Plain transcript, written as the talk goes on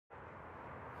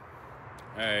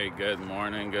Hey, good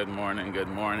morning, good morning, good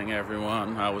morning,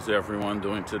 everyone. How is everyone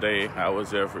doing today? How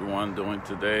is everyone doing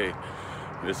today?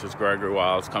 This is Gregory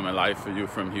Wiles coming live for you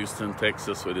from Houston,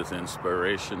 Texas with his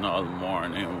inspirational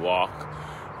morning walk.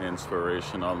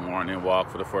 Inspirational morning walk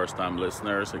for the first time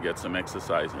listeners. I get some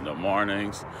exercise in the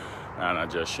mornings and I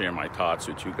just share my thoughts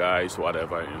with you guys,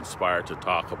 whatever I'm inspired to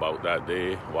talk about that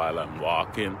day while I'm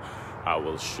walking. I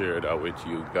will share that with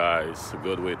you guys. A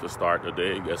good way to start the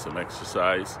day, get some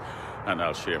exercise, and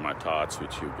I'll share my thoughts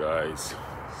with you guys.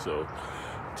 So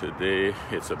today,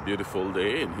 it's a beautiful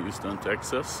day in Houston,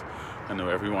 Texas. I know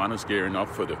everyone is gearing up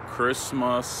for the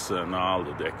Christmas and all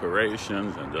the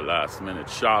decorations and the last minute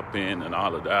shopping and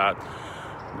all of that.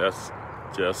 That's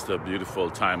just a beautiful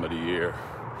time of the year.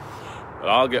 But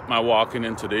I'll get my walking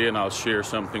in today and I'll share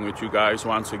something with you guys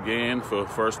once again. For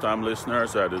first-time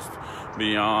listeners, that is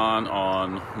beyond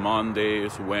on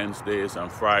Mondays, Wednesdays,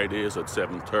 and Fridays at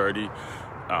 7:30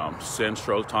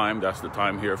 Central Time. That's the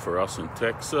time here for us in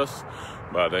Texas.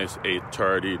 But it's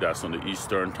 8:30. That's on the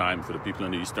Eastern Time for the people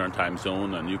in the Eastern Time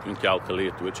Zone. And you can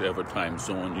calculate whichever time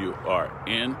zone you are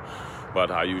in.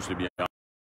 But I usually be on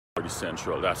 30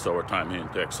 Central. That's our time here in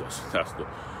Texas. That's the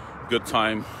good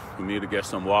time for me to get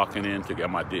some walking in to get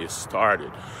my day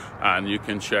started. And you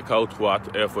can check out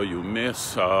whatever you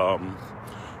miss.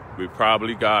 We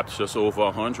probably got just over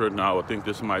 100 now. I think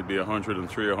this might be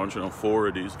 103 or 104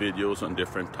 of these videos on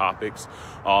different topics,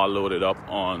 all loaded up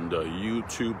on the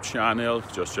YouTube channel.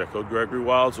 Just check out Gregory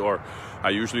Wiles, or I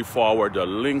usually forward the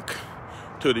link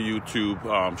to the YouTube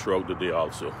throughout the day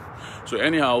also. So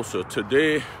anyhow, so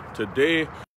today,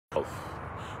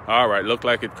 all right, looked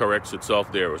like it corrects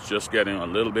itself there. It's just getting a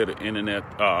little bit of internet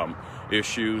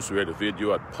issues where the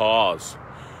video had paused,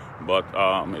 but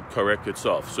it corrects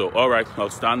itself. So, all right, I'll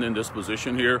stand in this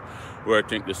position here where I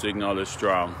think the signal is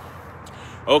strong.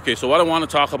 Okay, so what I want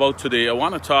to talk about today, I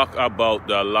want to talk about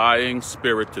the lying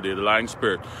spirit today, the lying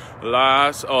spirit.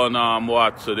 Last on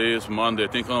what, today is Monday. I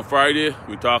think on Friday,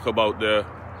 we talk about the,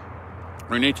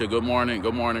 Renita, good morning,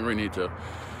 Renita.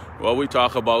 What we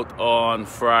talk about on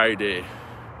Friday,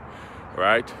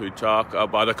 right? We talk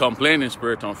about the complaining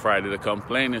spirit on Friday, the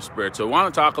complaining spirit. So I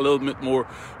want to talk a little bit more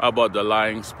about the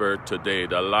lying spirit today,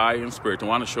 the lying spirit. I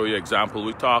want to show you an example.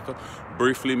 We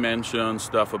briefly mentioned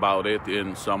stuff about it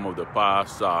in some of the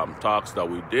past talks that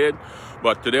we did.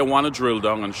 But today I want to drill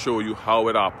down and show you how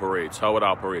it operates,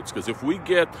 Because if we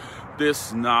get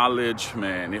this knowledge,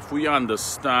 man, if we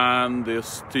understand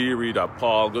this theory that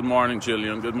Paul, good morning,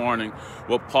 Jillian, good morning,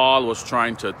 what Paul was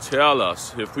trying to tell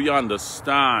us, if we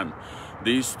understand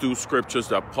these two scriptures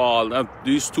that Paul,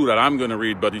 these two that I'm going to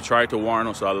read, but he tried to warn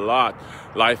us a lot.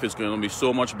 Life is going to be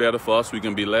so much better for us. We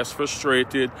can be less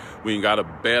frustrated. We got a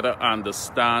better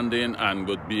understanding and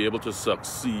would be able to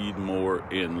succeed more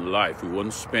in life. We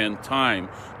wouldn't spend time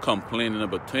complaining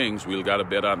about things. We'll got a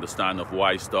better understanding of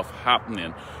why stuff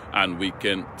happening, and we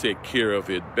can take care of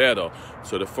it better.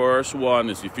 So the first one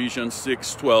is Ephesians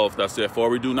 6:12 that says, "For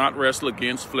we do not wrestle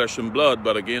against flesh and blood,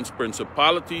 but against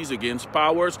principalities, against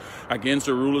powers, against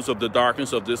the rulers of the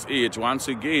darkness of this age." Once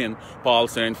again, Paul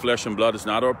saying flesh and blood is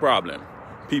not our problem.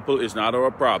 People is not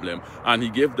our problem. And he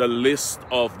gave the list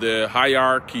of the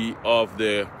hierarchy of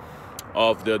the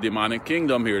demonic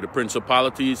kingdom here. The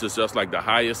principalities is just like the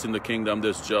highest in the kingdom.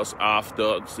 That's just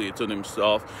after Satan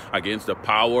himself, against the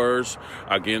powers,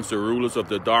 against the rulers of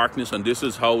the darkness. And this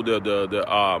is how the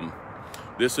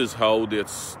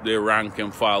rank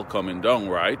and file coming down,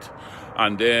 right?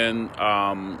 And then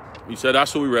he said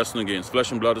that's who we wrestling against.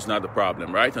 Flesh and blood is not the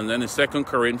problem, right? And then in 2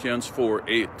 Corinthians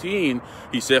 4:18,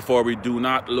 he said, "For we do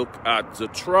not look at the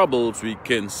troubles we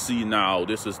can see now."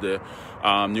 This is the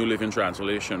New Living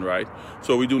Translation, right?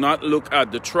 So we do not look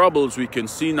at the troubles we can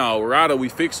see now. Rather, we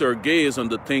fix our gaze on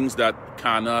the things that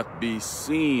cannot be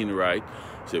seen, right?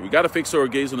 So we got to fix our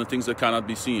gaze on the things that cannot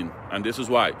be seen. And this is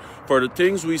why. For the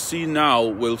things we see now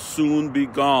will soon be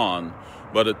gone,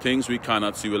 but the things we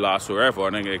cannot see will last forever.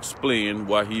 And I'm going to explain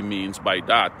what he means by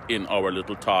that in our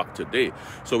little talk today.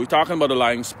 So we're talking about the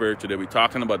lying spirit today. We're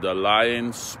talking about the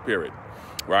lying spirit,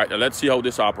 right? And let's see how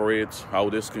this operates, how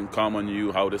this can come on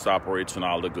you, how this operates, and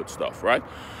all the good stuff, right?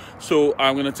 So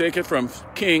I'm going to take it from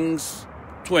Kings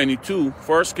 22,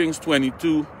 1 Kings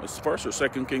 22, it's 1st or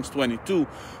 2nd Kings 22,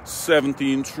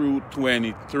 17 through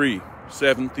 23.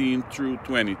 17 through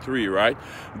 23, right?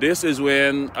 This is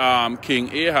when King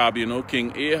Ahab,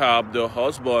 King Ahab, the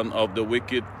husband of the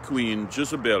wicked queen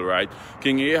Jezebel, right?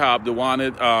 King Ahab, the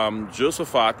wanted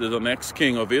Jehoshaphat, the next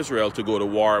king of Israel, to go to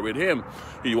war with him.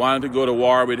 He wanted to go to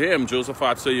war with him.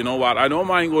 Jehoshaphat said, "You know what? I don't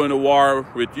mind going to war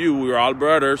with you. We're all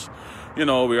brothers.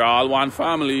 We're all one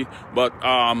family. But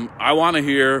I want to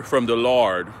hear from the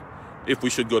Lord. if we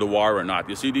should go to war or not.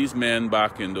 You see, these men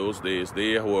back in those days,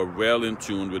 they were well in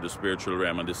tune with the spiritual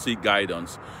realm, and they seek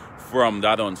guidance from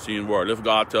that unseen world. If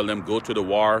God tell them go to the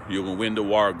war, you're going to win the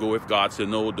war, go. If God say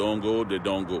no, don't go, they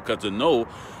don't go. Because they know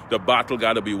the battle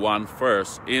got to be won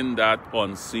first in that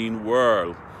unseen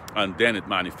world, and then it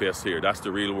manifests here. That's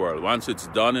the real world. Once it's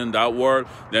done in that world,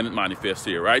 then it manifests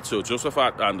here, right? So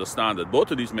Jehoshaphat understand that.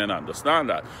 Both of these men understand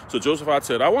that. So Jehoshaphat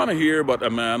said, I want to hear about a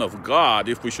man of God,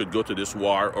 if we should go to this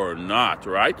war or not,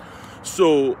 right?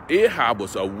 So Ahab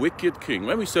was a wicked king.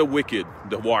 When we say wicked,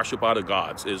 the worship of the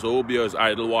gods, his obia, his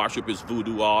idol worship, his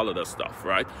voodoo, all of that stuff,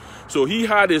 right? So he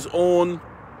had his own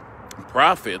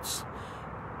prophets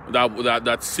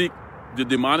that seek the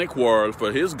demonic world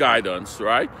for his guidance,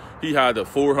 right? He had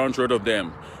 400 of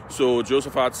them. So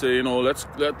Jehoshaphat said, you know,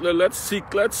 let's seek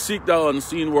the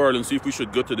unseen world and see if we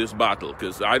should go to this battle,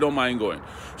 because I don't mind going.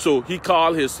 So he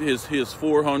called his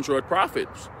 400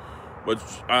 prophets.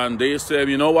 And they said,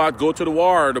 you know what, go to the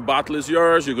war. The battle is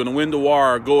yours. You're going to win the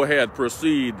war. Go ahead,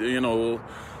 proceed, you know.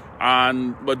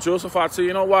 But Jehoshaphat said,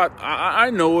 you know what, I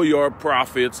know your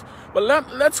prophets, but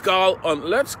let's call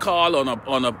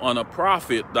on a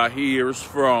prophet that hears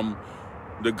from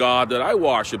the God that I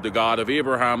worship, the God of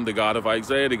Abraham, the God of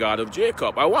Isaiah, the God of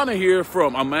Jacob. I want to hear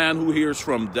from a man who hears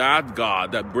from that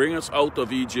God that brings us out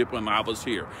of Egypt and have us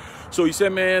here. So he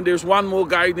said, man, there's one more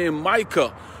guy named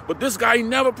Micah. But this guy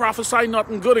never prophesied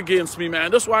nothing good against me, man.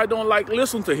 That's why I don't like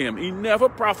listen to him. He never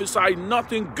prophesied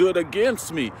nothing good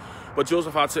against me. But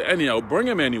Jehoshaphat said, anyhow, bring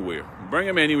him anywhere. Bring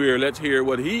him anywhere. Let's hear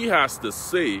what he has to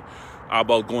say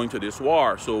about going to this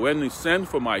war. So when he sent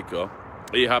for Micah,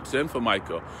 Ahab sent for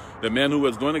Micah, the man who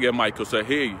was going to get Micah said,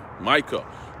 hey, Micah,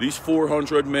 these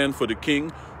 400 men for the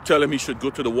king, tell him he should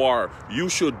go to the war. You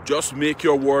should just make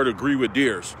your word agree with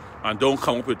theirs and don't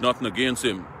come up with nothing against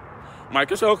him.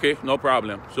 Micah said, okay, no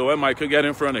problem. So when Micah got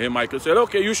in front of him, Micah said,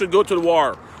 okay, you should go to the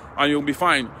war and you'll be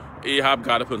fine. Ahab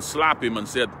got up and slapped him and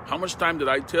said, how much time did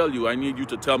I tell you? I need you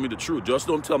to tell me the truth. Just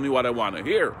don't tell me what I want to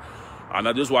hear. And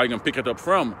that is where I can pick it up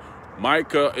from.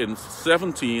 Micah in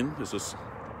 17,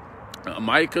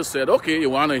 Micah said, okay, you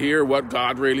want to hear what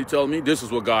God really tell me? This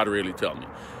is what God really tell me.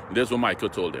 This is what Micah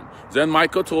told him. Then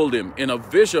Micah told him, in a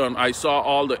vision, I saw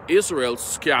all the Israel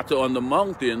scatter on the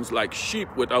mountains like sheep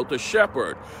without a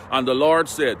shepherd. And the Lord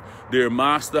said, their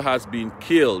master has been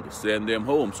killed. Send them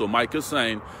home. So Micah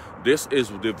saying, this is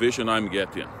the vision I'm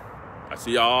getting. I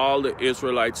see all the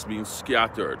Israelites being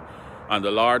scattered. And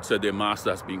the Lord said their master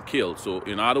has been killed. So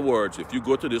in other words, if you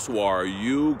go to this war,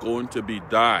 you're going to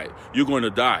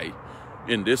die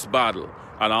in this battle.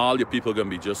 And all your people are going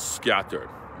to be just scattered,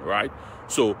 right?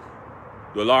 So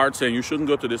the Lord saying you shouldn't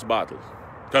go to this battle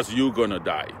because you're going to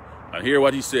die. And hear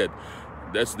what he said.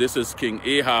 This is King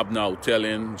Ahab now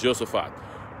telling Jehoshaphat.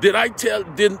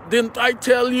 Didn't I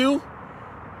tell you?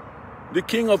 The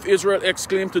king of Israel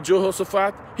exclaimed to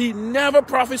Jehoshaphat, he never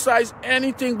prophesies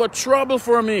anything but trouble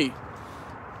for me.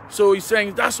 So he's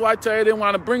saying, that's why I tell you I didn't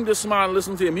want to bring this man and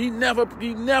listen to him. He never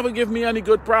gave me any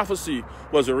good prophecy.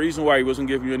 Was the reason why he wasn't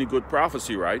giving you any good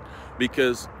prophecy, right?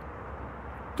 Because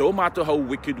no matter how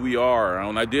wicked we are,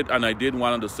 and I did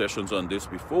one of the sessions on this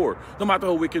before, no matter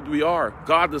how wicked we are,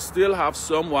 God will still have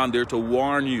someone there to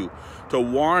warn you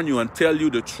and tell you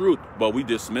the truth, but we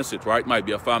dismiss it, right? Might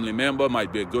be a family member,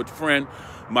 might be a good friend,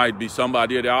 might be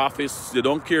somebody at the office. They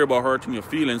don't care about hurting your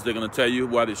feelings. They're going to tell you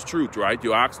what is truth, right?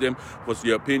 You ask them what's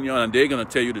your opinion, and they're going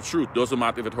to tell you the truth. Doesn't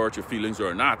matter if it hurts your feelings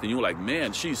or not. And you're like,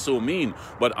 man, she's so mean.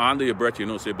 But under your breath,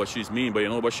 say, but she's mean,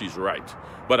 but she's right.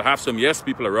 But I have some yes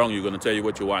people around you going to tell you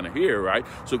what you want to hear, right?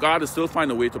 So God is still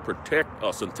finding a way to protect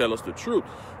us and tell us the truth.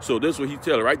 So this is what he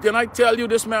tell, right? Didn't I tell you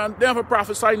this man never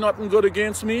prophesied nothing good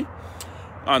against me?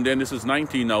 And then this is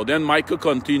 19 now. Then Micah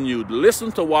continued,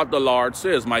 listen to what the Lord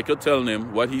says. Micah telling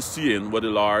him what he's seeing, what the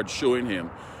Lord's showing him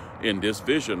in this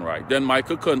vision, right? Then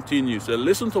Micah continues, said,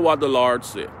 listen to what the Lord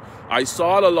said. I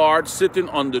saw the Lord sitting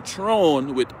on the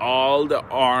throne with all the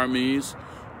armies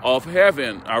of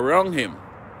heaven around him,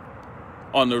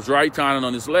 on his right hand and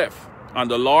on his left. And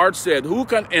the Lord said, who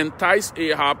can entice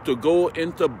Ahab to go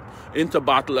into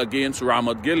battle against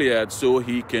Ramoth Gilead so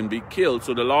he can be killed?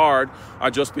 So the Lord, I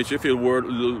just picture, if you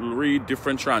read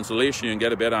different translation and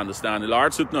get a better understanding. The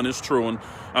Lord sitting on his throne,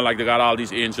 and like they got all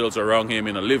these angels around him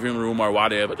in a living room or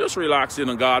whatever, just relaxing,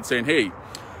 and God saying, hey,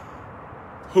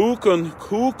 who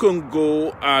can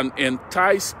go and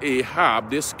entice Ahab,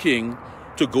 this king,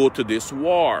 to go to this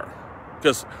war?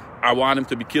 Because I want him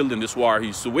to be killed in this war.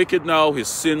 He's so wicked now. His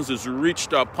sins has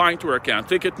reached a point where I can't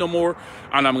take it no more.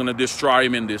 And I'm going to destroy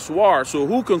him in this war. So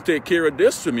who can take care of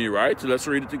this to me, right? So let's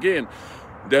read it again.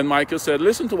 Then Micah said,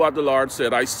 listen to what the Lord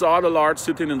said. I saw the Lord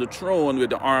sitting in the throne with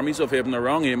the armies of heaven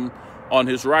around him, on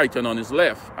his right and on his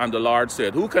left. And the Lord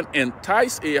said, who can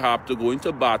entice Ahab to go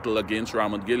into battle against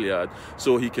Ramoth Gilead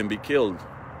so he can be killed?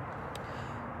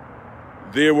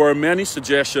 There were many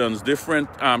suggestions. Different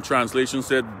translations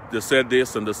said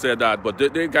this and they said that. But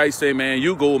the guys say, man,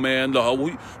 you go, man.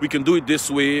 We can do it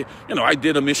this way. You know, I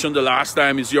did a mission the last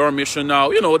time. It's your mission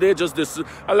now. You know,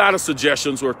 a lot of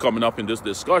suggestions were coming up in this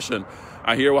discussion.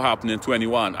 And here what happened in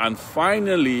 21. And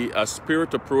finally, a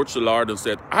spirit approached the Lord and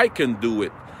said, I can do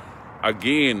it.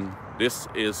 Again, this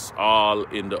is all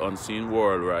in the unseen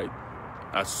world, right?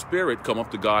 A spirit come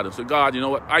up to God and say, God, you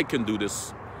know what? I can do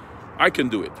this. I can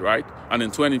do it, right? And in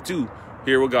 22,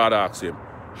 here what God asks him.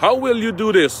 How will you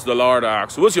do this? The Lord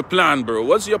asks. What's your plan, bro?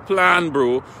 What's your plan,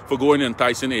 bro, for going and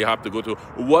enticing Ahab to go to?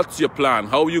 What's your plan?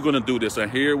 How are you going to do this?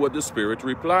 And hear what the Spirit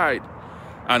replied.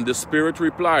 And the Spirit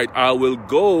replied, I will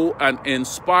go and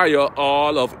inspire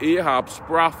all of Ahab's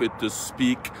prophets to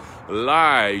speak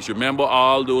lies. Remember,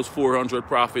 all those 400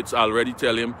 prophets already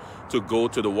tell him to go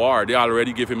to the war. They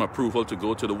already give him approval to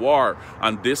go to the war.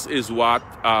 And this is what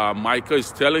Micah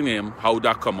is telling him how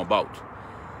that come about.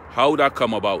 How that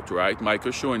come about, right?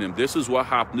 Micah showing him, this is what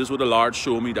happened. This is what the Lord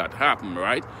showed me that happened,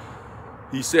 right?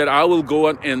 He said, I will go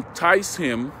and entice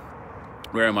him.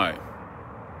 Where am I?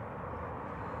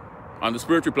 And the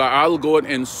Spirit replied, I will go and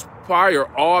inspire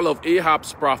all of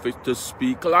Ahab's prophets to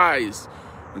speak lies.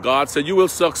 God said, you will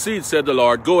succeed, said the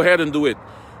Lord. Go ahead and do it.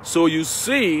 So you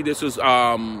see, this is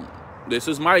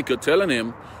Micah telling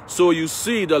him, so you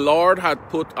see, the Lord had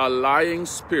put a lying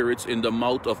spirit in the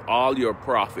mouth of all your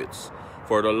prophets,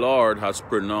 for the Lord has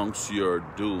pronounced your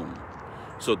doom.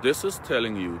 So this is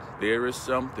telling you there is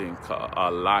something called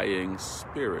a lying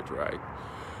spirit, right?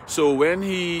 So when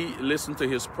he listened to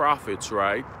his prophets,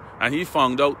 right, and he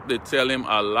found out they tell him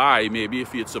a lie, maybe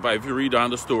if he had survived. If you read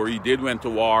on the story, he did went to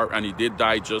war and he did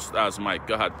die just as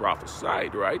Micah had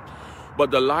prophesied, right? But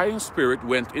the lying spirit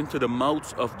went into the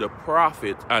mouth of the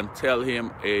prophet and tell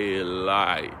him a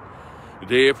lie.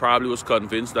 They probably was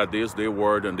convinced that this their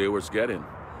word and they was getting,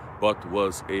 but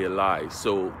was a lie.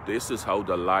 So this is how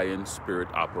the lying spirit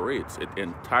operates. It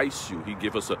entices you. He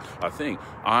gives us a thing.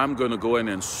 I'm going to go and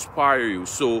inspire you.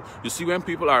 So you see, when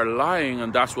people are lying,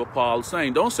 and that's what Paul's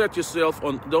saying, don't set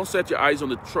your eyes on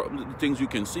the things you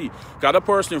can see. Got a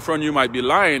person in front of you might be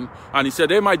lying, and he said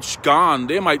they might gone,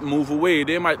 they might move away,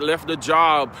 they might left the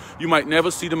job, you might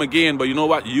never see them again, but you know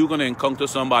what? You're going to encounter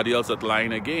somebody else that's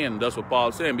lying again. That's what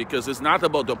Paul's saying, because it's not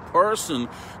about the person.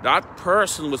 That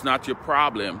person was not your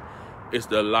problem. It's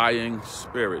the lying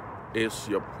spirit. It's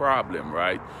your problem,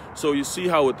 right? So you see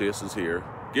how this is here.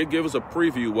 Give us a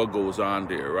preview what goes on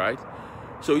there, right?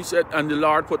 So he said, and the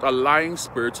Lord put a lying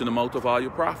spirit in the mouth of all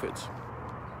your prophets,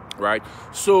 right?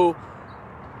 So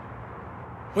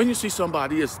when you see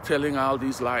somebody is telling all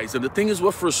these lies, and the thing is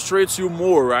what frustrates you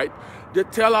more, right? They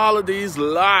tell all of these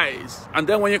lies, and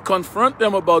then when you confront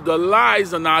them about the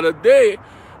lies another day,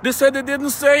 they said they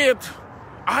didn't say it.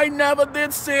 I never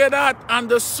did say that, and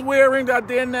the swearing that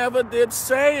they never did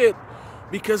say it,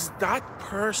 because that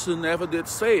person never did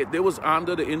say it. They was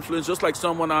under the influence, just like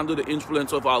someone under the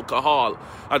influence of alcohol.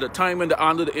 At the time when they're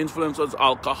under the influence of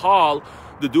alcohol,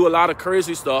 they do a lot of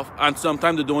crazy stuff, and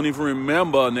sometimes they don't even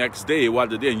remember next day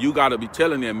what they did. And you got to be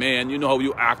telling them, man, you know how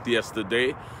you act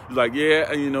yesterday? It's like,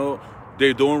 yeah, and you know,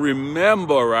 they don't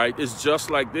remember, right? It's just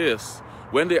like this.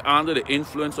 When they're under the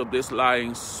influence of this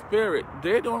lying spirit,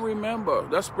 they don't remember.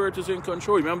 That spirit is in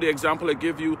control. Remember the example I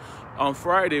gave you on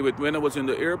Friday with when I was in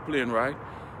the airplane, right?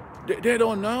 They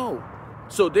don't know.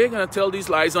 So they're going to tell these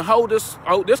lies. And how this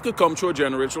could come through a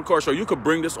generational curse, or you could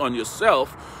bring this on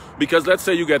yourself, because let's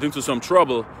say you get into some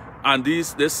trouble, and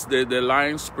the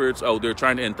lying spirits out there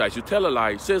trying to entice you. Tell a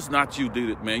lie. It says not you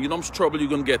did it, man. You know how much trouble you're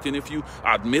going to get in if you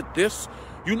admit this?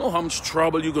 You know how much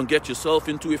trouble you're going to get yourself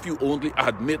into if you only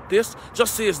admit this?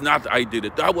 Just say it's not I did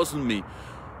it. That wasn't me.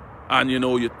 And, you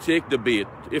know, you take the bait.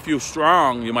 If you're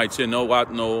strong, you might say, no,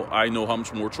 what? No, I know how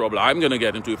much more trouble I'm going to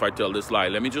get into if I tell this lie.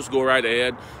 Let me just go right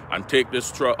ahead and take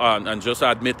this and just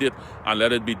admit it and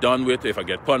let it be done with. If I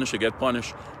get punished, I get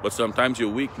punished. But sometimes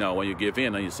you're weak now when you give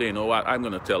in and you say, you know what? I'm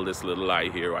going to tell this little lie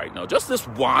here right now. Just this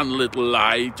one little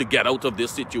lie to get out of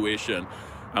this situation.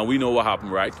 And we know what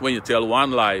happened, right? When you tell one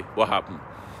lie, what happened?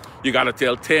 You got to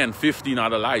tell 10, 15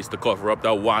 other lies to cover up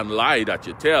that one lie that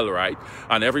you tell, right?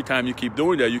 And every time you keep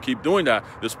doing that,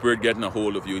 the spirit getting a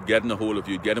hold of you, getting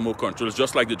more control. It's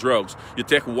just like the drugs. You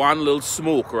take one little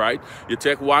smoke, right? You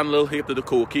take one little hit of the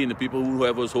cocaine, the people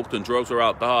whoever is hooked on drugs or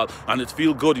alcohol, and it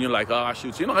feels good, and you're like, oh,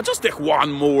 shoot, you know, I just take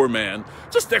one more, man.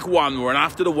 Just take one more. And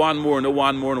after the one more, and the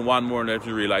one more, and the one more, and then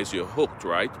you realize you're hooked,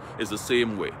 right? It's the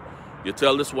same way. You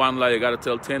tell this one lie, you got to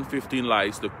tell 10, 15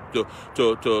 lies to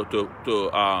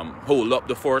hold up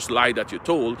the first lie that you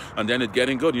told, and then it's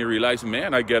getting good, and you realize,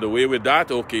 man, I get away with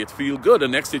that. Okay, it feels good. The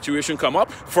next situation come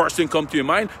up, first thing come to your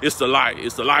mind is the lie.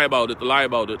 It's the lie about it, the lie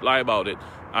about it, lie about it.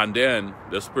 And then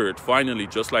the spirit finally,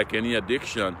 just like any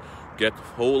addiction, get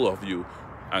hold of you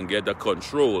and get the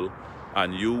control,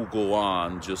 and you go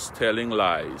on just telling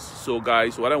lies. So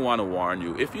guys, what I want to warn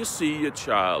you, if you see your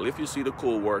child, if you see the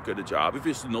co-worker at the job, if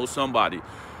you know somebody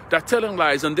that telling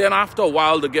lies, and then after a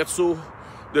while they get so,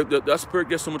 that spirit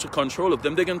gets so much control of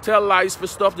them, they can tell lies for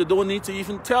stuff they don't need to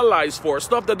even tell lies for,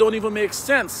 stuff that don't even make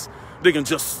sense. They can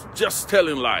just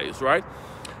telling lies, right?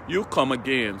 You come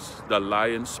against the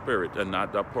lying spirit and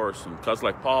not that person. Because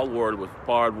like Paul Ward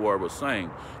was saying,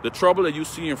 the trouble that you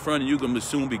see in front of you can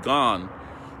soon be gone,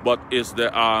 but it's the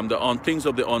things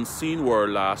of the unseen world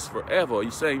last forever.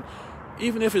 He's saying,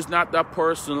 even if it's not that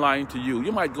person lying to you,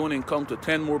 you might go in and come to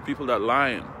 10 more people that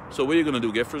lying. So what are you going to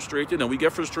do? Get frustrated? And we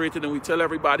get frustrated and we tell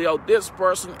everybody, oh, this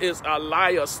person is a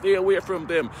liar. Stay away from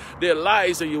them. They're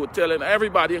lies. And you were telling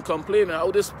everybody and complaining,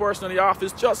 oh, this person in the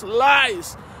office just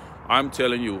lies. I'm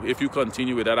telling you, if you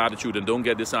continue with that attitude and don't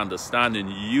get this understanding,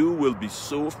 you will be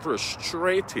so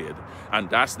frustrated. And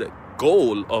that's the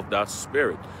goal of that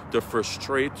spirit, to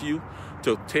frustrate you,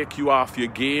 to take you off your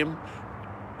game.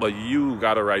 But you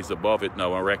got to rise above it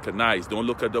now and recognize. Don't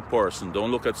look at the person.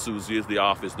 Don't look at Susie at the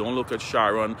office. Don't look at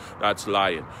Sharon that's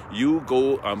lying. You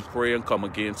go and pray and come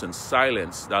against and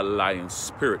silence that lying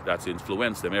spirit that's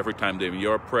influenced them every time they're in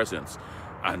your presence,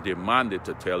 and demand it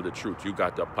to tell the truth. You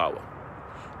got the power.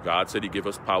 God said he gave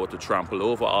us power to trample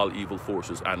over all evil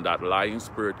forces, and that lying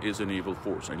spirit is an evil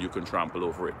force, and you can trample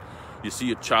over it. You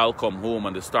see a child come home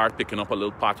and they start picking up a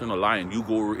little pattern of lying, you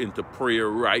go into prayer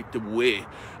right away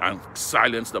and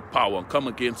silence the power and come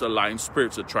against the lying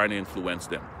spirits that are trying to influence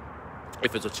them.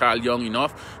 If it's a child young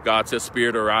enough, God says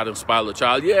spirit of wrath and spoil the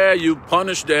child. Yeah, you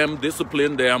punish them,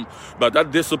 discipline them, but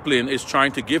that discipline is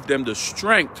trying to give them the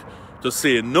strength to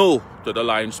say no to the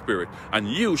lying spirit. And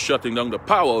you shutting down the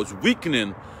power is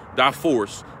weakening that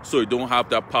force, so you don't have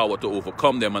that power to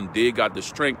overcome them. And they got the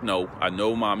strength now. I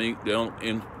know, mommy, they don't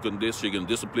in this, you can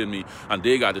discipline me, and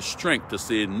they got the strength to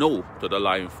say no to the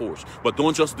lying force. But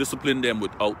don't just discipline them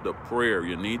without the prayer.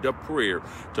 You need the prayer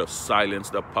to silence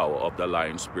the power of the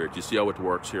lying spirit. You see how it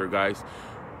works here, guys?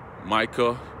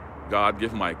 Micah, God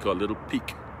give Micah a little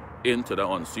peek into the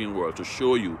unseen world to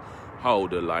show you how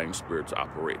the lying spirits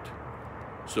operate.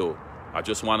 So I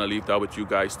just want to leave that with you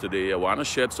guys today. I want to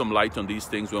shed some light on these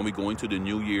things. When we go into the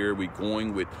new year, we're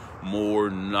going with more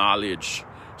knowledge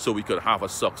so we could have a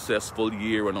successful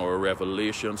year and our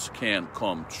revelations can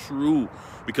come true.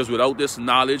 Because without this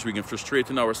knowledge, we can frustrate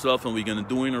ourselves and we're going to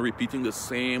doing and repeating the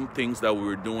same things that we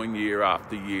were doing year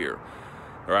after year.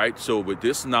 All right, so with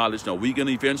this knowledge, now we're going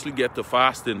to eventually get to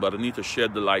fasting, but I need to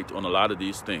shed the light on a lot of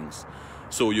these things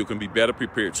so you can be better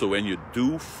prepared. So when you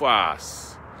do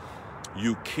fast,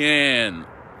 you can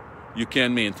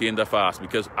maintain the fast,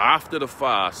 because after the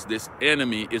fast, this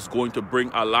enemy is going to bring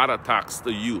a lot of attacks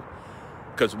to you.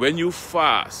 Because when you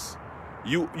fast,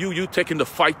 you taking the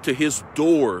fight to his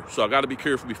door. So I got to be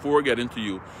careful before I get into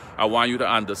you. I want you to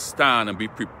understand and be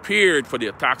prepared for the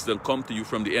attacks that come to you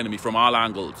from the enemy from all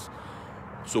angles.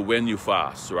 So when you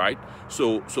fast, right?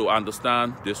 So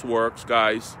understand this works,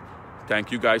 guys.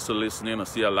 Thank you guys for listening. I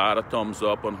see a lot of thumbs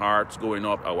up and hearts going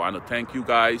up. I want to thank you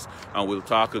guys, and we'll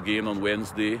talk again on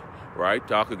Wednesday, right?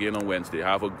 Talk again on Wednesday.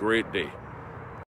 Have a great day.